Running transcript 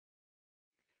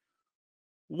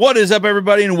What is up,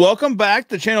 everybody, and welcome back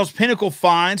to the channel's Pinnacle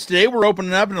Finds. Today, we're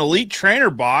opening up an Elite Trainer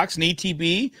box, an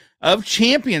ETB of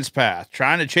Champions Path,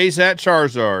 trying to chase that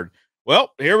Charizard.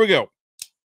 Well, here we go.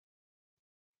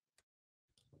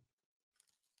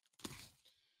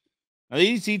 Now,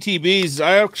 these ETBs,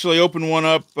 I actually opened one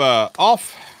up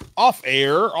off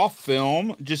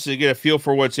film, just to get a feel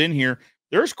for what's in here.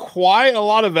 There's quite a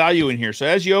lot of value in here. So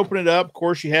as you open it up, of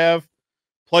course, you have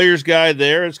player's guide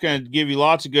there. It's going to give you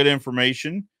lots of good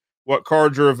information, what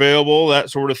cards are available, that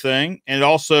sort of thing. And it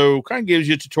also kind of gives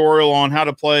you a tutorial on how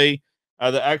to play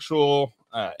the actual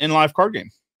in-life card game.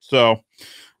 So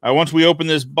once we open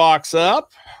this box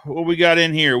up, what we got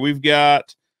in here? We've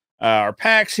got our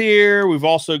packs here. We've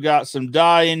also got some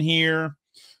die in here.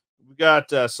 We've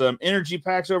got some energy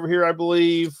packs over here, I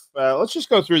believe. Let's just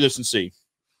go through this and see.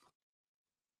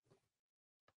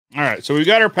 All right, so we've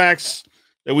got our packs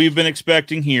that we've been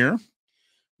expecting here.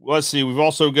 Let's see. We've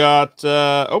also got,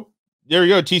 oh, there you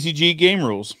go, TCG game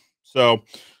rules. So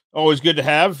always good to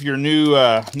have if you're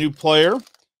a new player.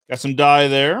 Got some die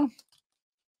there.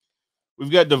 We've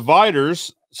got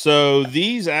dividers. So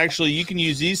these actually, you can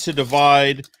use these to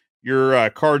divide your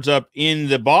cards up in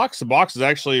the box. The box is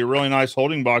actually a really nice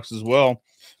holding box as well,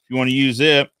 if you want to use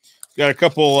it. Got a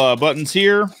couple buttons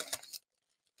here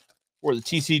for the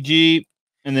TCG.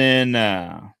 And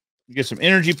then you get some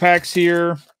energy packs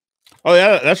here. Oh,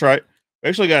 yeah, that's right. We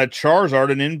actually got a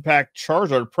Charizard, an Impact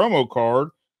Charizard promo card.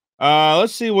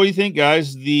 Let's see. What do you think,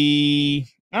 guys? I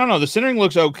don't know. The centering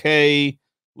looks okay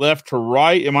left to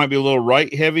right. It might be a little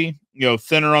right heavy,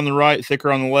 thinner on the right, thicker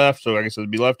on the left. So I guess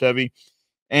it'd be left heavy.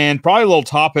 And probably a little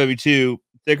top heavy too,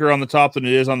 thicker on the top than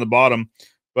it is on the bottom.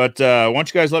 But why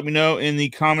don't you guys let me know in the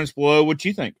comments below what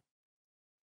you think.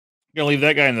 I'm going to leave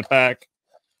that guy in the pack.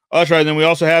 Oh, that's right. And then we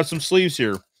also have some sleeves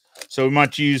here. So we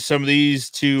might use some of these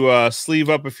to sleeve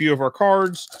up a few of our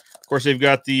cards. Of course, they've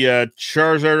got the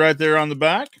Charizard right there on the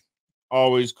back.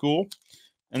 Always cool.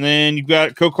 And then you've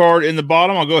got code card in the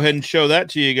bottom. I'll go ahead and show that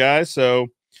to you guys. So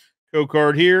code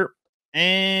card here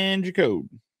and your code.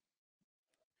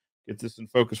 Get this in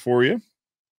focus for you.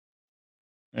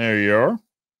 There you are.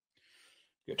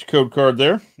 Get your code card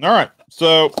there. All right.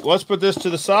 So let's put this to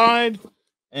the side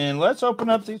and let's open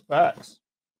up these packs.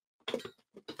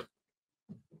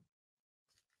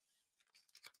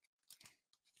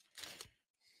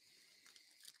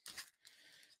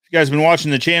 You guys been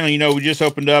watching the channel, we just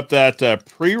opened up that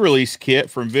pre-release kit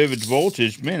from Vivid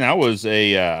Voltage. Man, that was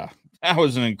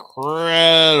an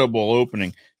incredible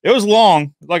opening. It was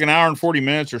long, like an hour and 40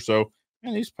 minutes or so.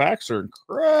 Man, these packs are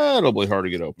incredibly hard to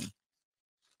get open.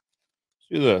 Let's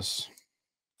do this.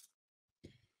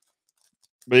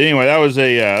 But anyway, that was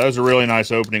a really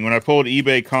nice opening. When I pulled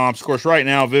eBay comps, of course, right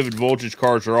now Vivid Voltage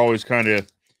cards are always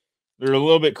they're a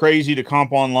little bit crazy to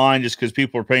comp online just because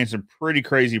people are paying some pretty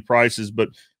crazy prices. But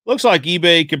looks like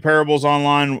eBay comparables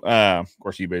online. Of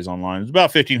course, eBay's online. It's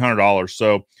about $1,500.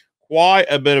 So quite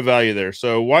a bit of value there.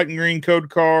 So white and green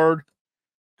code card.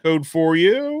 Code for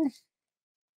you.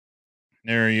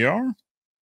 There you are. All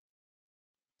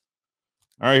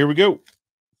right, here we go.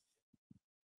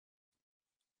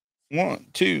 1,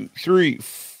 2, 3,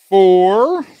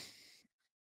 4. Of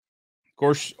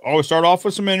course, always start off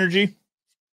with some energy.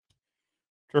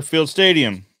 Turffield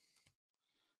Stadium.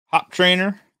 Hop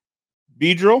Trainer.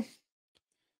 Beedrill.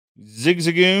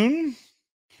 Zigzagoon.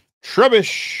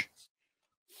 Trubbish.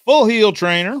 Full Heal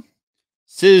Trainer.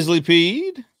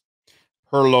 Sizzlypede.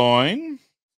 Purloin.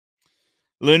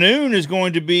 Lanoon is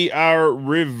going to be our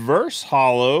reverse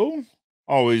holo.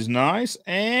 Always nice.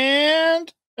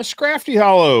 And a Scrafty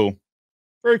holo.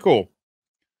 Very cool.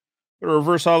 Put our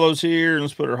reverse holos here, and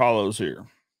let's put our holos here.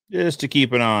 Just to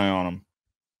keep an eye on them.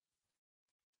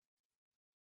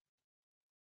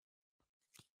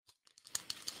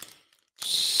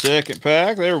 Second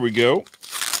pack. There we go.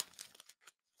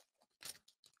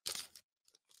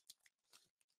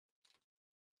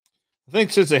 I think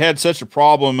since they had such a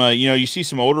problem, you see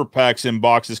some older packs in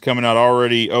boxes coming out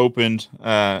already opened,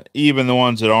 even the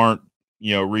ones that aren't,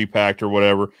 repacked or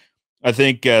whatever. I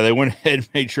think they went ahead and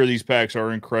made sure these packs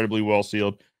are incredibly well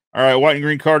sealed. All right, white and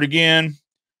green card again.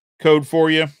 Code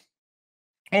for you.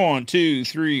 1, 2,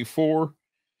 3, 4.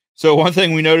 So one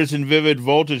thing we noticed in Vivid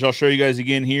Voltage, I'll show you guys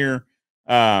again here.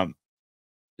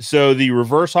 So the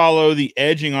reverse holo, the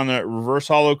edging on that reverse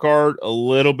holo card, a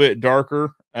little bit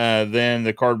darker than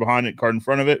the card behind it, card in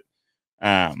front of it.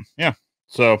 Yeah,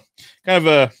 so kind of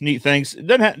a neat thing.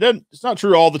 It's not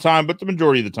true all the time, but the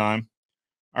majority of the time.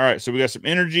 All right, so we got some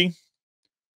energy,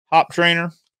 Hop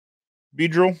Trainer,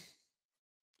 Beedrill,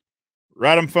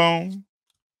 Radom Phone,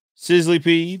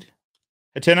 Sizzlypede,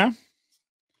 Hatena,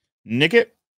 Nickit,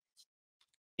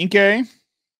 Inkay,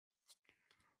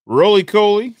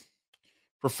 Roly-Coly.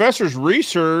 Professor's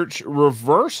Research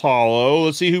reverse holo.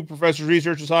 Let's see who Professor's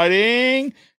Research is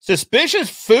hiding. Suspicious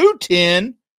Food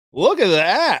Tin. Look at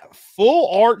that. Full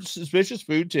art Suspicious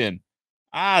Food Tin.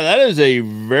 That is a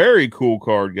very cool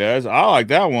card, guys. I like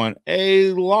that one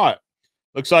a lot.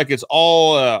 Looks like it's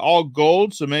all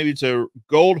gold, so maybe it's a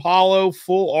gold holo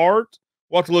full art.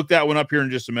 We'll have to look that one up here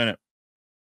in just a minute.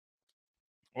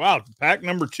 Wow, pack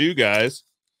number 2, guys.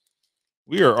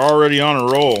 We are already on a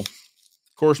roll.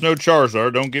 Of course, no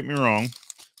Charizard, don't get me wrong.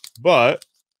 But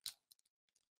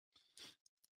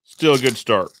still a good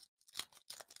start.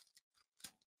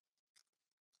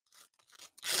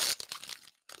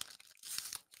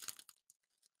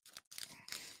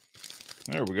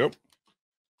 There we go.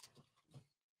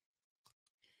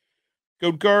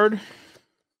 Code card.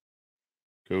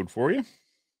 Code for you.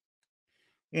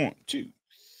 1, 2,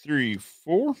 3,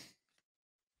 4.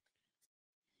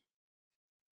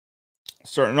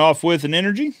 Starting off with an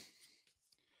energy.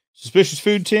 Suspicious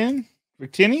Food Tin.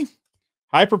 Victini.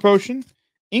 Hyper Potion.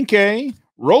 Inkay.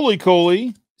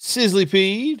 Roly-Coly.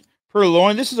 Sizzlypede.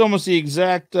 Purloin. This is almost the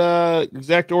exact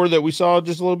order that we saw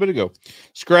just a little bit ago.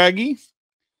 Scraggy.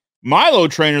 Milo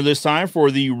Trainer this time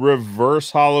for the reverse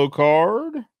holo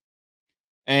card.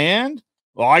 And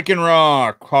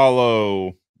Lycanroc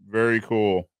holo. Very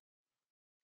cool.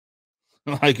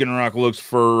 Lycanroc looks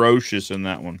ferocious in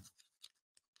that one.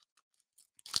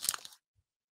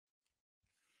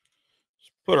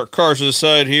 Put our cards to the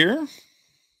side here. Of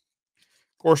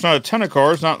course, not a ton of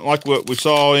cards, not like what we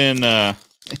saw in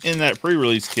that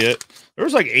pre-release kit. There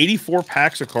was like 84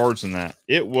 packs of cards in that.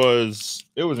 It was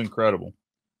incredible.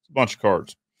 It's a bunch of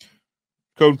cards.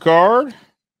 Code card.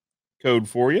 Code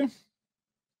for you.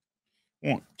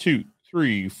 1, 2,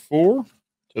 3, 4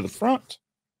 to the front.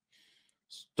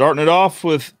 Starting it off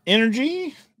with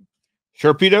energy.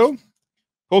 Sharpedo.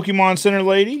 Pokemon Center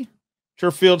Lady.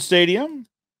 Turffield Stadium.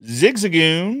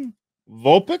 Zigzagoon,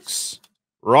 Vulpix,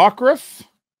 Rockruff,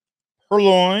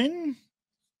 Purloin,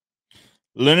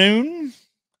 Linoon,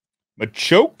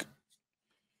 Machoke.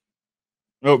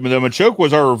 Oh, the Machoke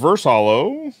was our reverse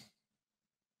holo.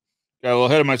 Got a little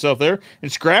ahead of myself there. And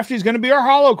Scrafty is going to be our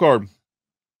holo card.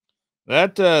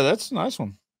 That's a nice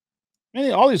one.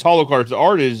 Man, all these holo cards, the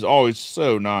art is always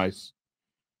so nice.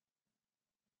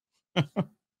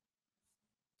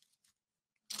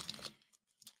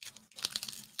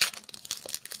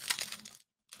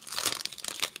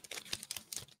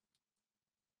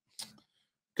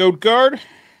 Code card.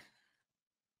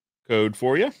 Code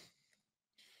for you.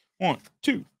 1,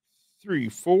 2, 3,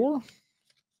 4.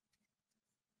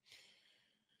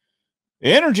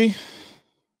 Energy.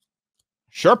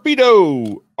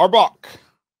 Sharpedo. Arbok.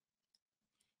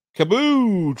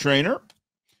 Kaboo Trainer.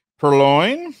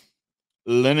 Purloin.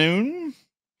 Linoon.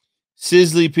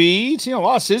 Sizzlypede. Seen a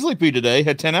lot of Sizzlypede today.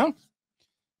 Had 10 out.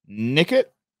 Nickit.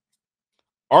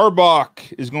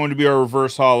 Arbok is going to be our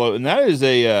reverse holo. And that is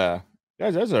a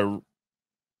guys, that's a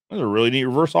really neat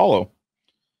reverse holo.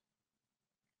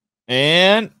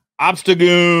 And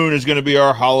Obstagoon is going to be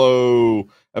our holo.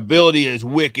 Ability is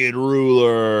Wicked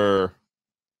Ruler.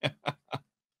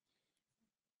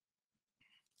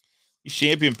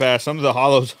 Champion Pass. Some of the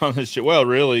holos on this shit. Well,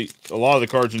 really, a lot of the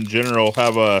cards in general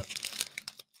have a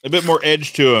bit more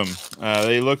edge to them.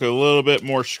 They look a little bit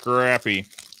more scrappy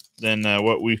than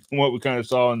what we kind of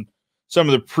saw in some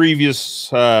of the previous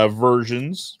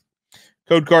versions.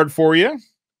 Code card for you.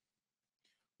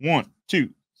 1, 2,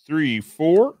 3,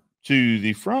 4 to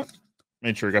the front.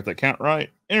 Make sure I got that count right.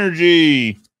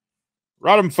 Energy.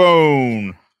 Rodham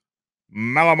Phone.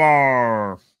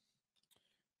 Malamar.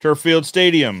 Turffield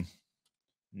Stadium.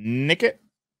 Nickit.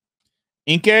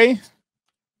 Inkay.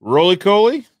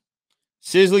 Roly-Coly.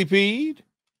 Sizzlypede.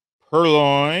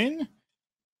 Purloin.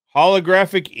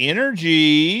 Holographic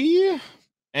Energy.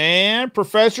 And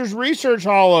Professor's Research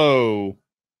holo.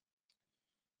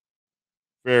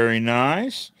 Very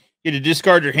nice. You get to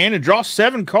discard your hand and draw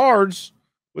 7 cards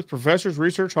with Professor's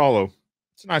Research holo.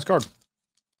 It's a nice card.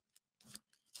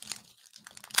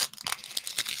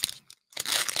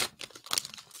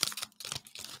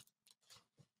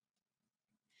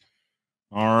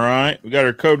 All right. We got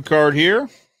our code card here.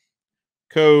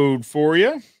 Code for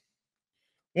you.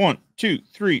 1, 2,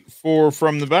 3, 4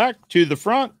 from the back to the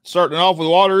front. Starting off with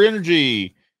Water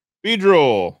Energy.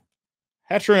 Beedrill.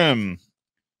 Hatchrim.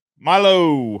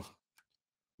 Milo.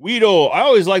 Weedle. I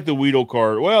always like the Weedle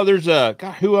card. Well, there's God,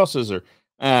 who else is there?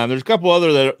 There's a couple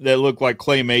other that look like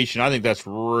claymation. I think that's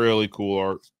really cool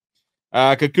art.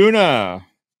 Kakuna.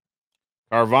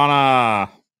 Carvana.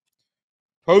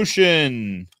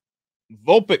 Potion.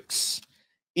 Vulpix.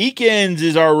 Eakins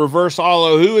is our reverse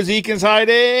holo. Who is Eakins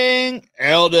hiding?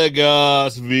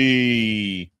 Eldegoss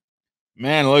V.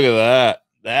 Man, look at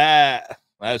that.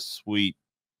 That's sweet.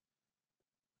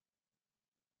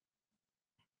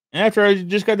 After I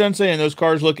just got done saying those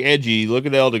cards look edgy, look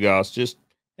at Eldegoss just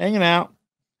hanging out,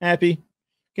 happy,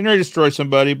 getting ready to destroy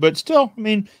somebody, but still, I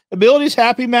mean, ability's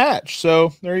happy match.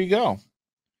 So there you go. Let's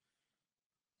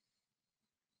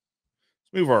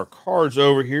move our cards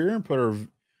over here and put our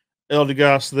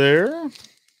Eldegoss there.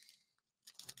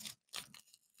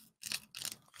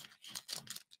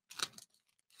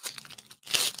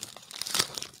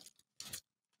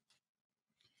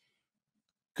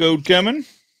 Code coming.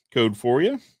 Code for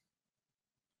you.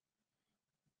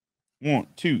 1,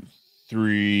 2,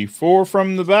 3, 4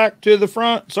 from the back to the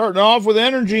front. Starting off with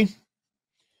energy.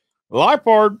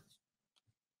 Lipard.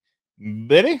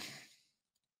 Betty.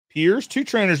 Pierce. 2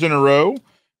 trainers in a row.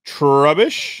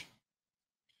 Trubbish.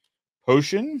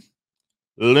 Potion.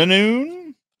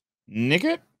 Lanoon.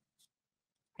 Nickit.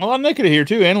 A lot of Nickit here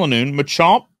too. And Lanoon.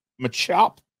 Machop.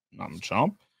 Not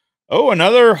Machop. Oh,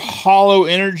 another holo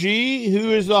energy. Who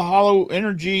is the holo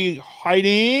energy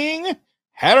hiding?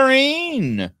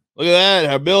 Hatterene. Look at that.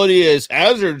 Her ability is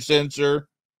hazard sensor.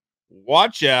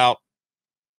 Watch out.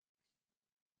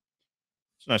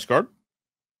 It's a nice card.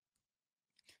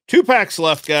 2 packs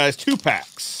left, guys. 2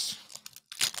 packs.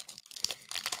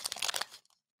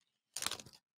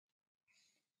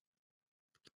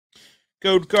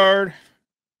 Code card.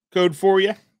 Code for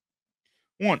you.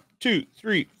 1, 2,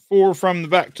 3, 4 from the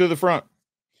back to the front.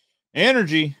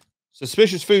 Energy.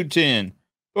 Suspicious Food Tin.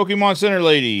 Pokemon Center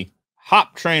Lady.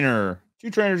 Hop Trainer. 3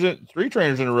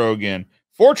 trainers in a row again.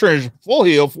 4 trainers, full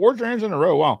heal, 4 trainers in a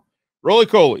row. Wow.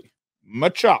 Roly-Coly.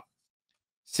 Machop.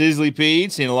 Sizzlypede.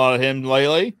 Seen a lot of him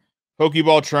lately.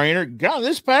 Pokeball Trainer. God,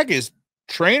 this pack is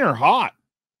trainer hot.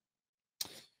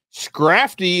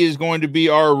 Scrafty is going to be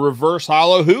our reverse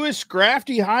holo. Who is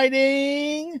Scrafty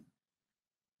hiding?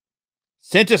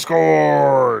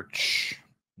 Centiskorch.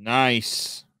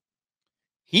 Nice.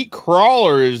 Heat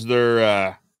Crawler is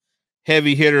their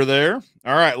heavy hitter there.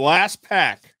 All right, last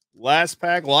pack. Last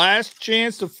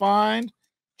chance to find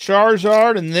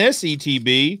Charizard in this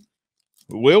ETB.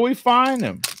 Will we find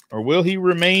him? Or will he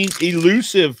remain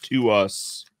elusive to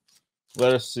us?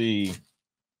 Let us see.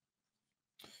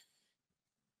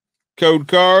 Code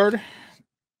card.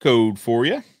 Code for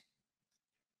you.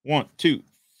 1, 2,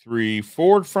 3,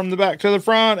 4 from the back to the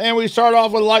front. And we start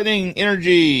off with Lightning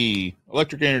Energy.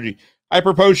 Electric Energy.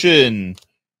 Hyper Potion.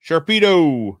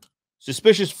 Sharpedo.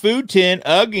 Suspicious Food Tin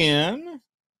again.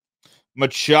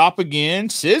 Machop again.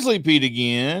 Sizzlypede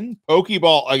again.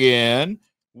 Pokeball again.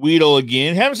 Weedle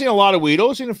again. Haven't seen a lot of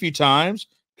Weedle. Seen a few times.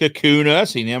 Kakuna.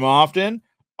 Seen him often.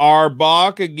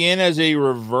 Arbok again as a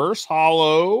reverse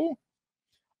holo.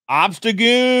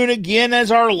 Obstagoon again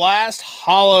as our last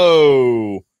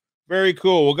holo. Very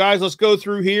cool. Well, guys, let's go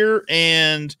through here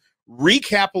and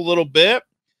recap a little bit.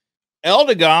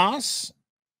 Eldegoss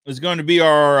is going to be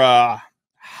our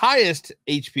highest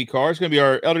HP card. It's going to be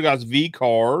our Eldegoss V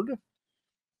card.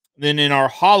 Then in our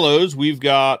holos, we've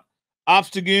got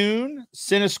Obstagoon,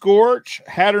 Centiskorch,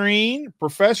 Hatterene,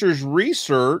 Professor's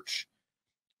Research,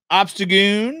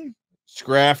 Obstagoon,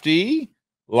 Scrafty,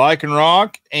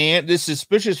 Lycanroc, and this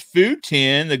Suspicious Food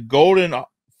Tin, the golden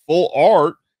full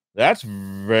art. That's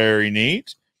very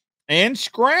neat. And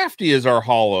Scrafty is our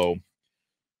holo.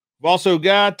 We've also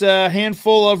got a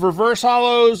handful of reverse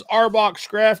holos. Arbok,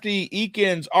 Scrafty,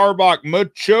 Eakins, Arbok,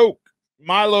 Machoke,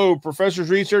 Milo, Professor's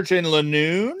Research, and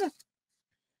Lanoon.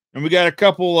 And we got a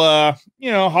couple,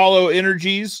 holo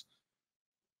energies.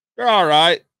 They're all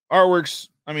right. Artwork's,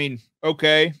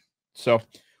 okay. So,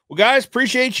 well, guys,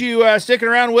 appreciate you sticking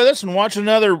around with us and watching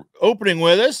another opening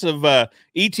with us of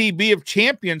ETB of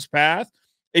Champions Path.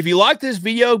 If you like this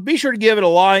video, be sure to give it a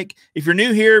like. If you're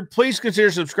new here, please consider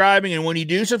subscribing. And when you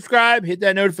do subscribe, hit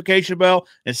that notification bell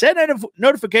and set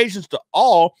notifications to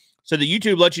all so that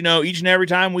YouTube lets you know each and every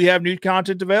time we have new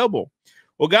content available.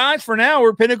 Well, guys, for now,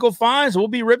 we're Pinnacle Finds. We'll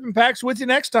be ripping packs with you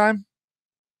next time.